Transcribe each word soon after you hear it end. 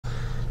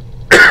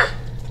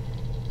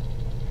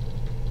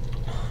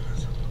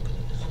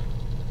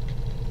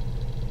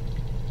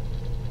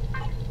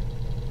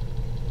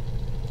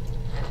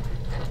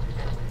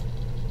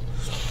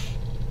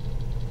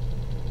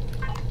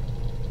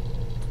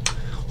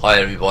Hi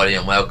everybody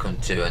and welcome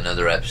to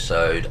another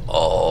episode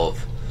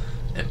of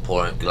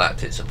Empyrion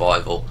Galactic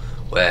Survival,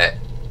 where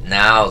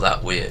now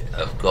that we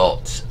have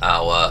got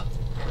our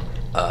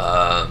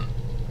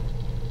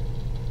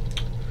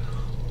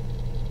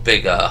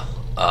bigger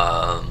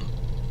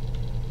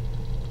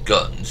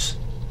guns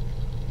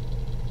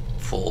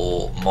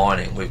for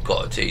mining, we've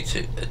got a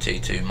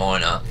T2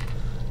 miner.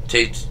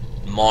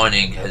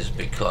 Mining has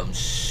become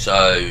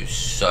so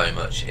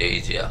much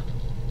easier.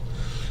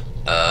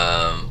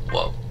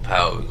 What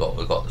power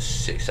we've got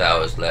 6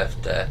 hours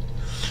left there.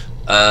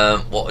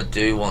 What I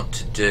do want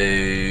to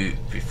do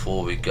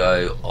before we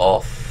go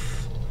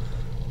off,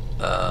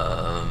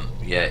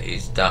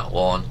 is that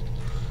one,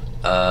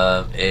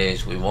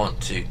 is we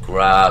want to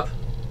grab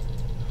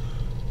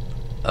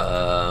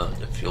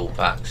the fuel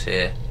packs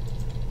here.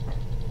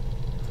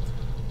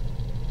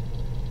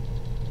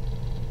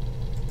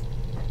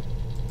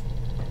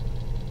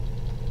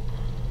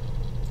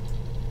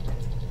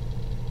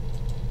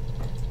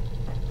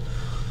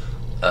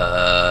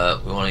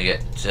 We want to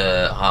get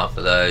half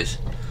of those,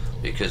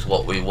 because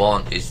what we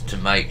want is to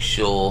make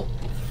sure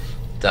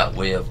that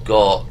we have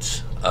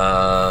got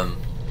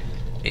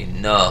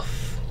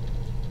enough.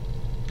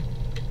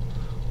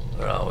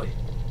 Where are we?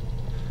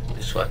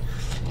 This way.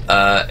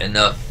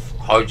 Enough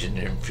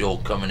hydrogen fuel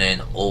coming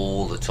in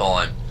all the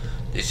time.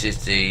 This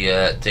is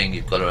the thing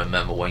you've got to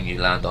remember when you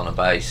land on a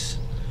base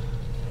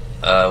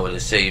with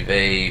a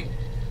CV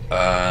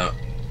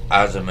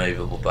as a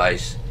movable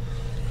base,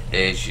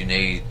 is you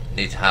need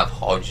to have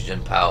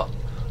hydrogen power.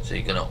 So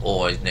you're going to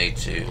always need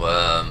to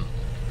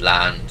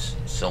land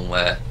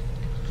somewhere.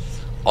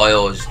 I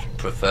always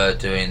prefer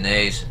doing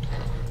these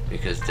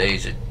because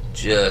these are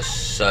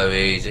just so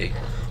easy.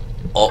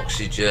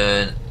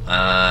 Oxygen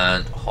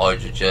and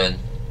hydrogen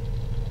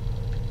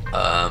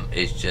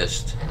is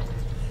just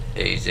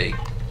easy.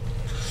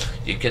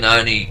 You can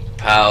only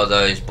power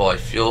those by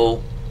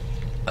fuel.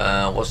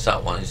 What's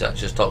that one? Is that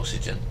just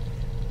oxygen?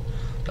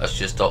 That's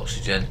just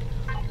oxygen.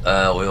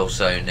 We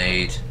also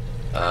need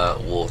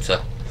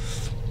water.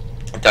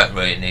 I don't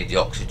really need the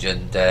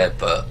oxygen there,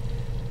 but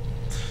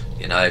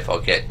you know, if I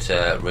get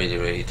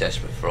really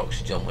desperate for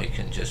oxygen, we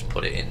can just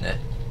put it in there.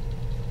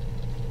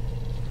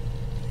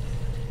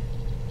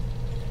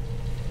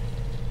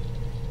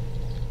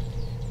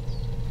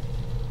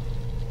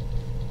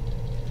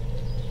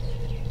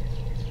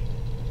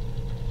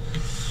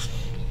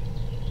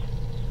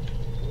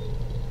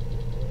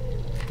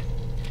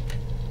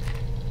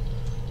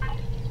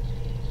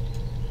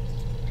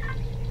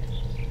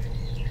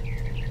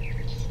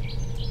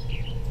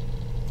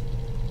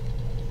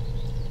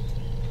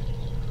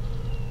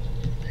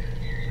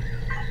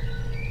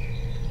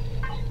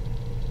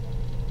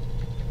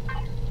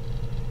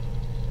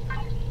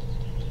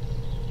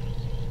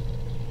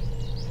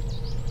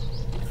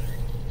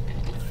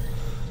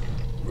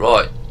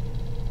 Right,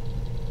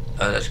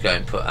 let's go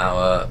and put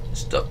our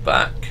stuff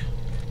back.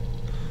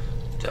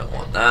 Don't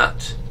want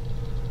that.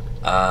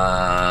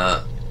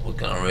 We're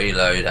going to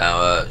reload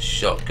our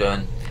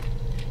shotgun.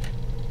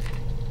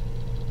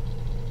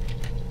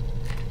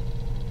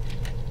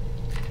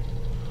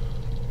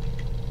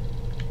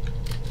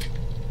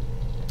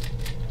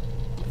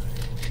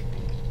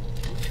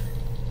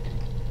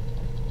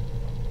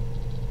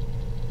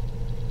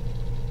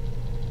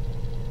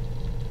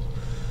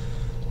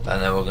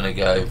 And then we're going to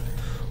go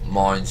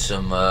mine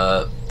some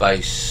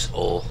base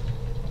ore.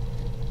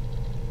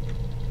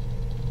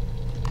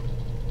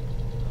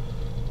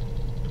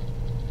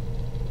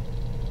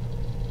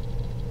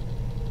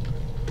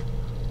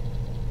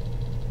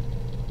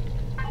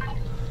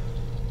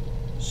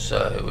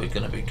 So we're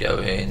going to be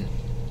going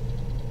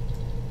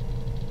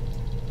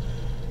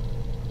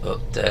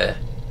up there.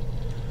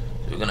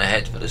 So we're going to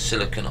head for the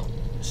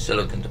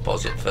silicon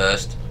deposit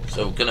first.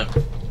 So we're going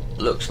to,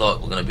 looks like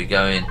we're going to be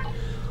going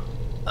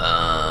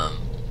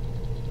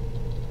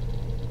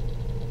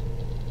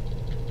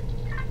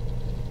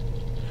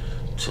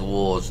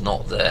towards,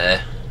 not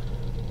there,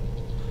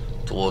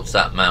 towards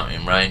that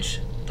mountain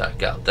range, that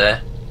gap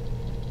there.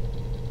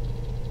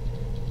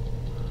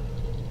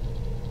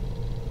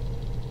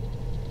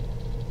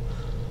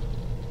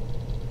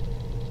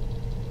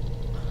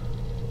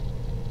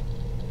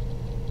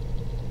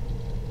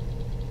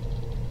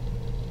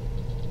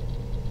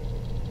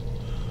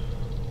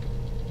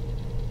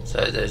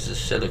 So there's a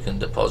silicon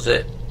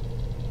deposit.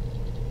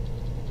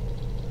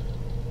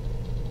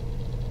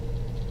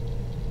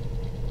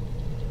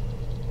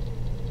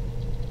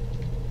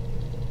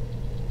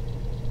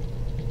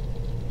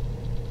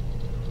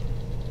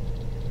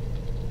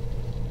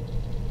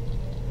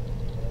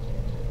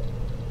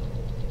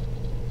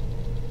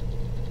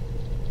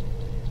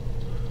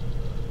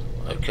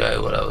 Okay,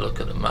 we'll have a look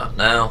at the map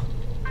now,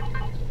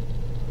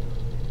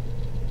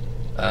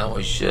 and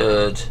we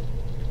should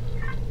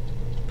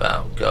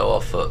about go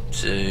off up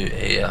to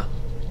here.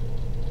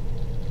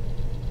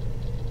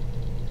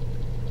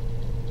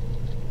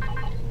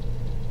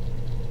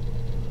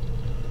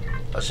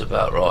 That's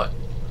about right.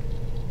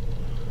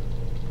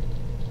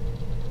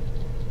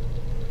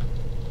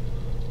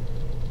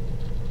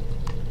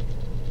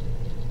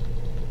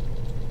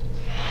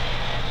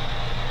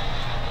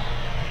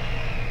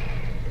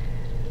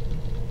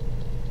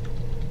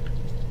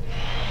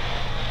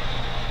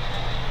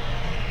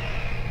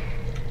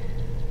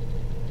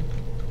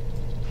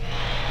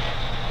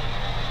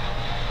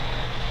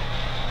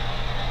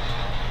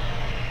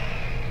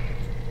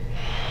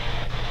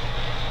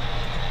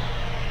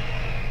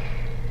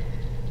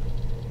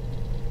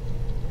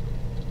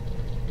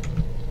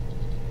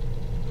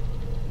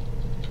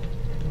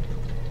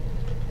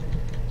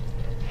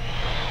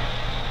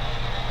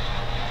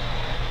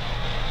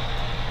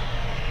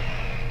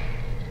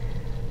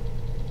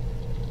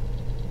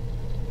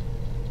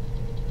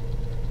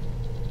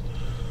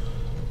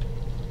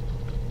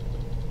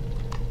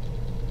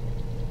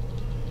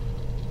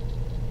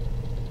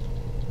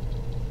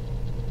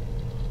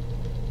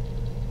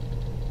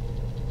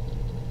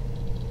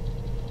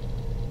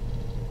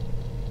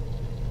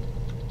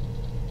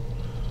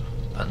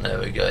 And there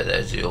we go,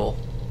 there's the ore.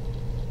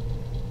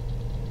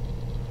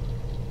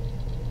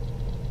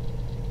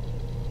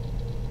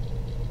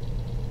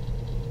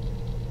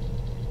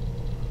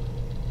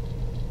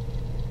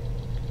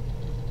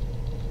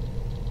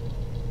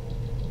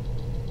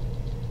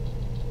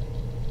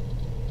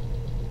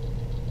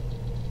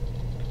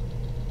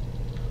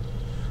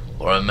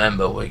 Well,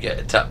 remember, we get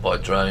attacked by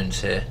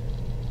drones here.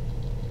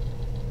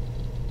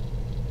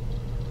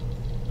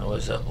 Oh,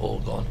 where's that all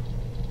gone?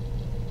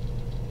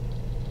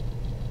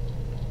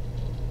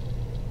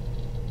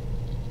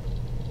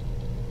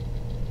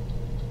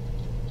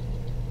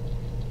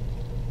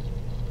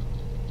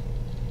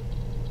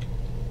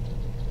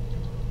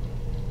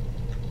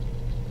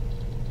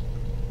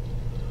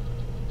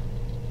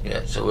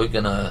 Yeah, so we're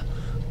gonna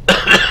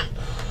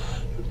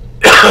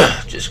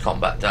just come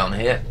back down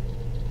here.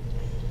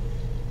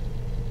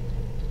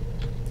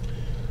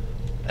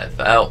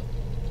 FL.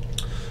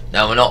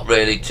 Now we're not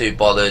really too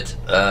bothered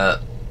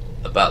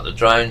about the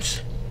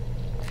drones.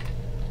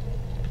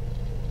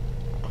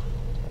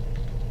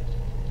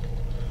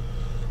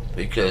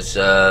 Because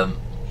our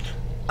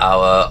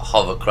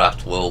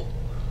hovercraft will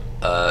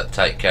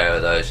take care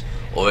of those.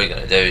 All we're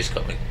going to do is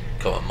come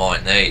and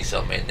mine these.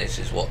 I mean, this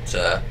is what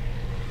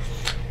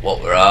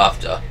we're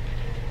after,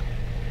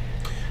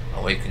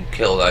 and we can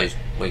kill those.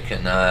 We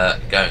can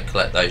go and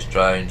collect those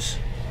drones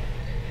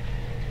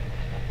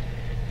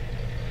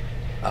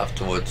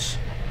afterwards.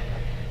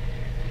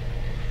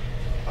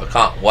 I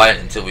can't wait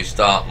until we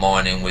start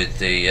mining with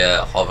the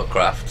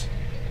hovercraft.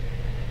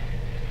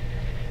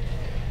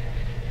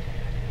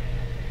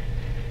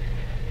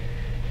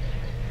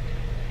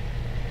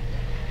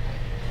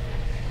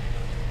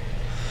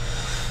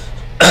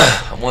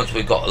 And once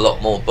we've got a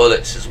lot more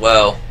bullets as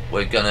well,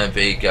 we're going to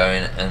be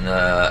going and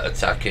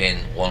attacking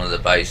one of the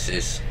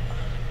bases.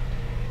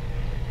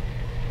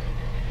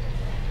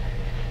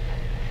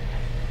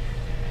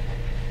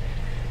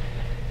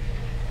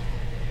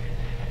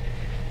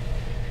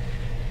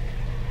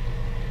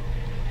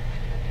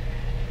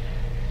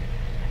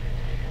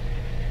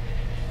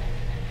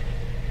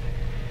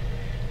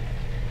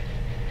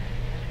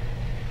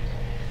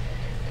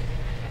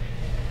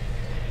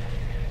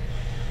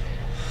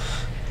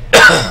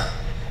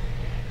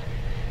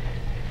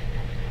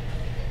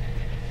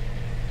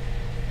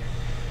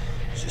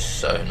 It's just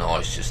so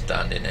nice just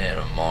standing here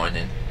and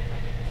mining.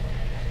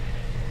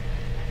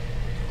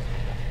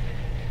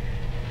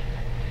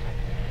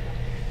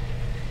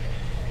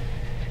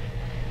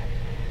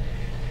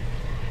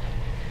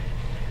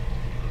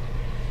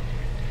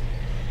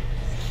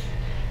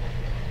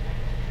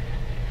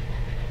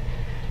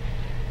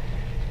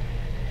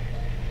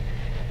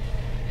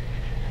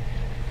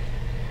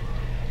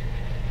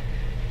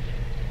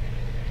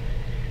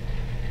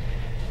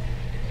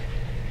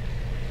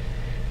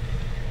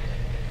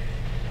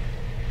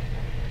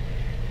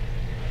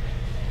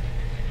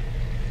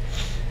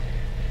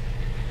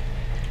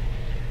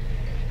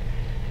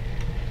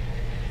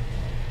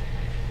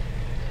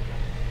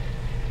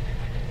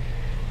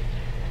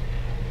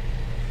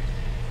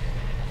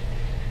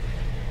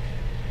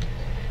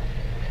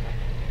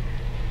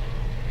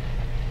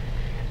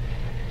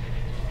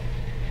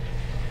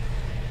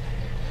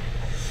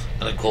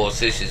 And of course,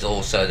 this is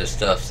also the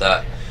stuff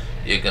that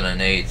you're going to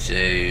need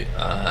to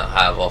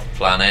have off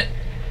planet.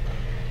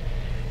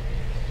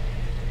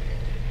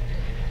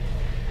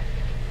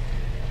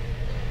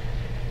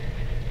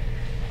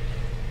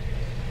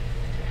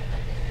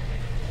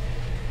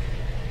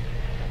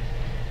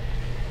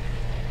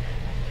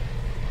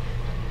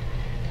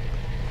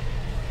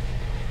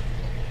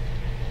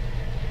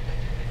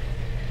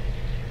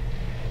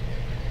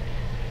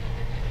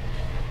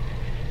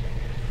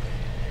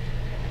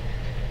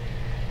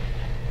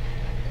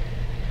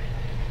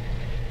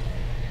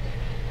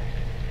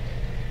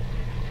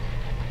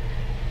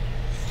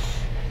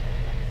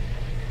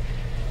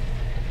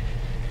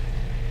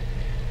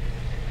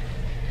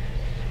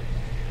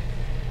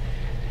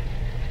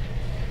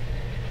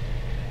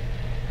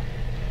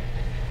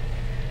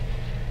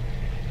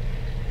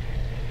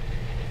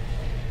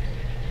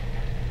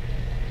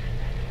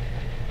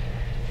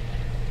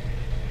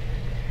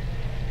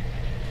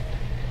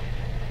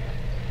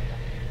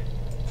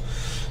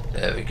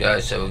 There we go,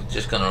 so we're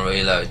just going to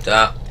reload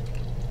that.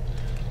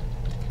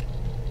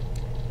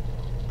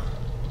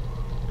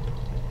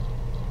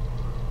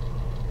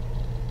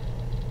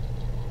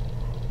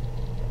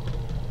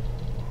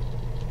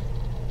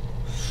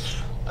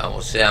 And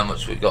we'll see how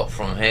much we got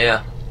from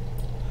here.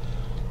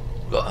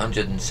 We've got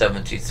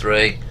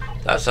 173.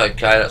 That's okay,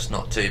 that's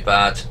not too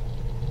bad.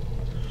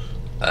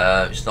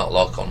 It's not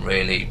like I'm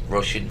really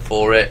rushing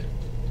for it.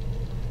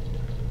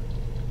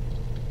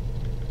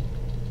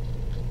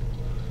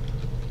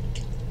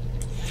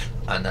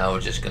 And now we're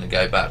just going to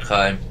go back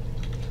home.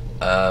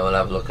 We'll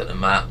have a look at the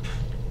map.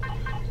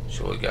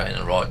 Sure we're going in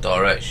the right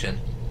direction.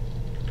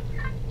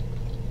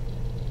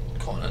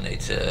 Kind of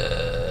need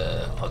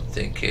to. I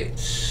think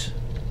it's.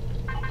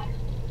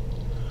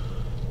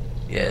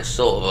 Yeah,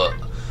 sort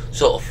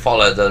of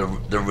follow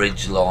the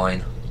ridge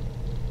line.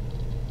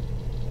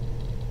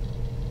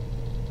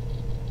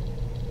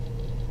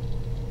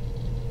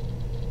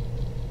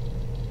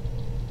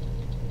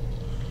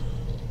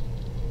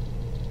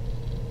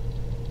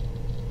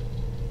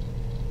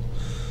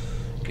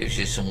 gives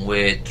you some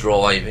weird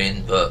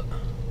driving, but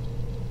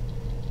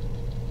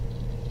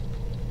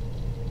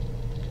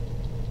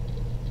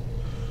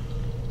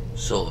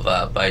sort of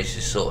our base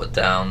is sort of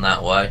down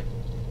that way.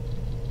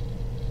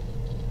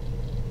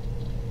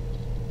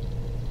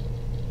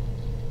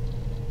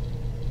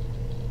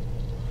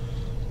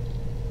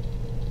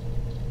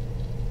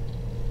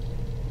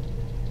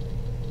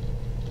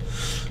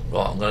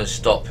 Right, I'm going to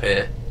stop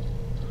here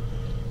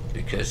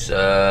because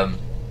I'm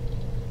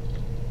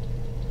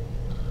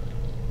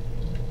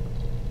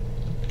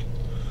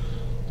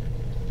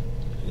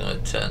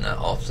going to turn that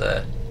off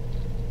there.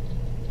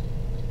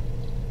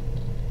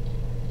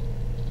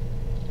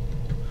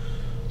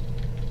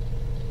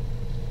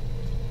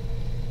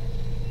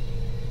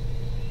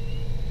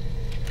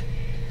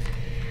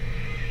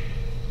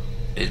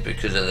 Is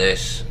because of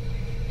this.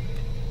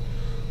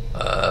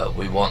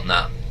 We want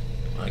that.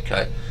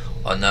 Okay.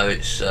 I know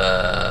it's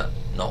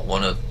not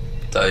one of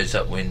those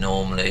that we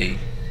normally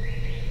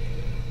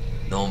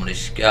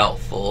scout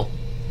for.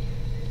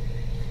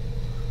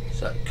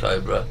 Is that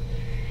Cobra?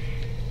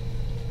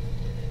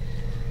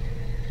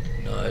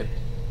 No.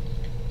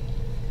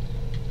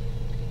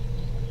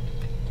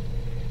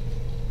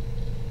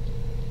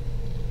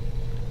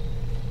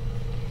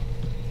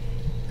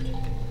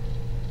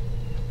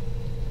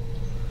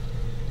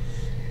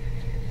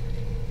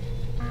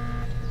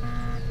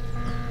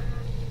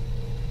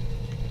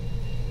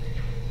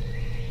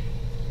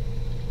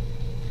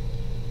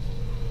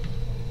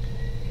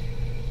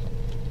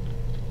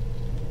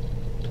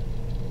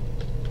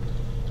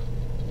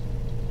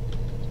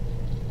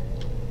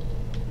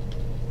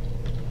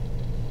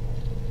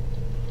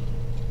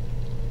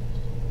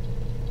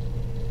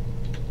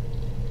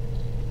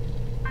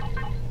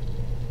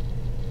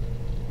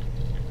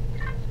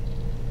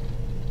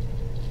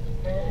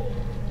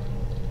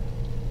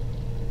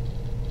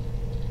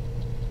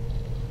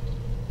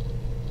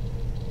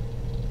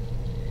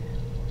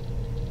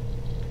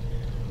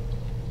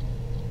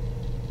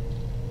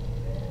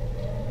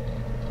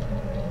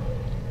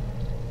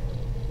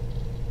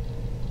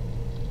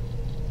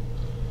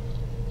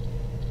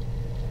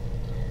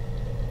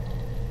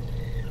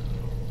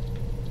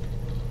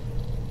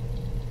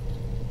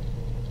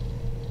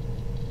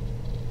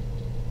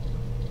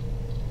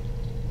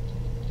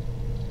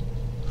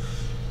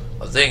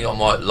 I think I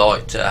might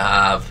like to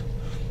have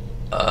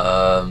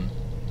a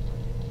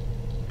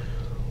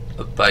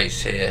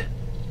base here,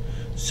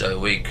 so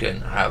we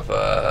can have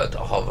the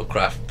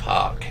hovercraft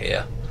park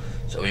here.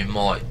 So we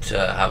might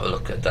have a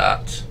look at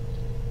that.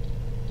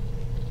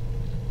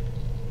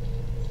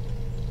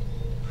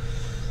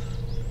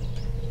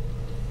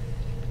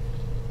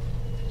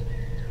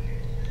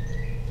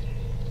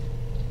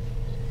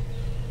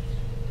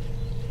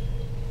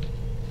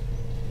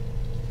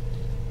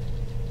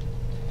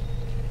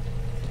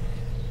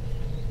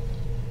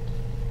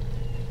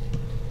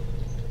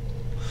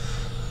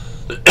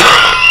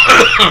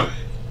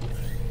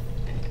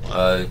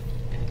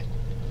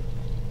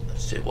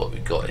 Let's see what we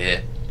got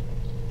here.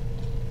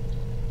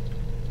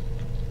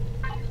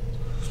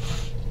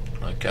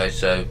 Okay,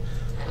 so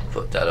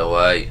put that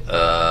away.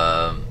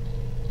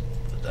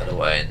 Put that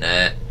away in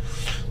there.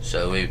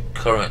 So we've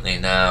currently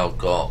now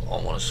got,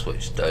 I want to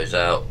switch those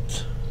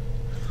out,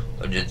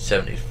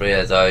 173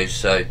 of those.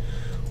 So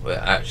we're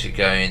actually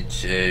going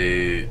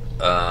to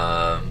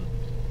I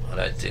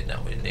don't think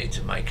that we need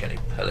to make any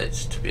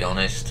pellets, to be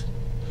honest.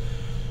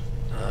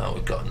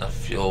 We've got enough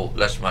fuel.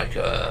 Let's make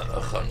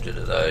 100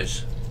 of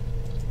those.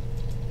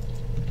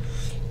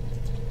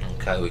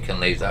 Okay, we can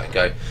leave that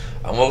go,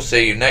 and we'll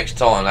see you next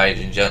time,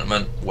 ladies and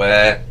gentlemen,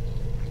 where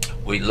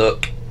we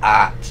look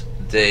at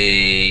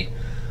the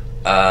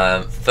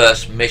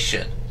first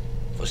mission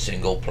for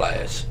single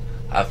players.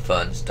 Have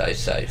fun, stay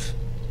safe,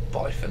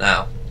 bye for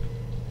now.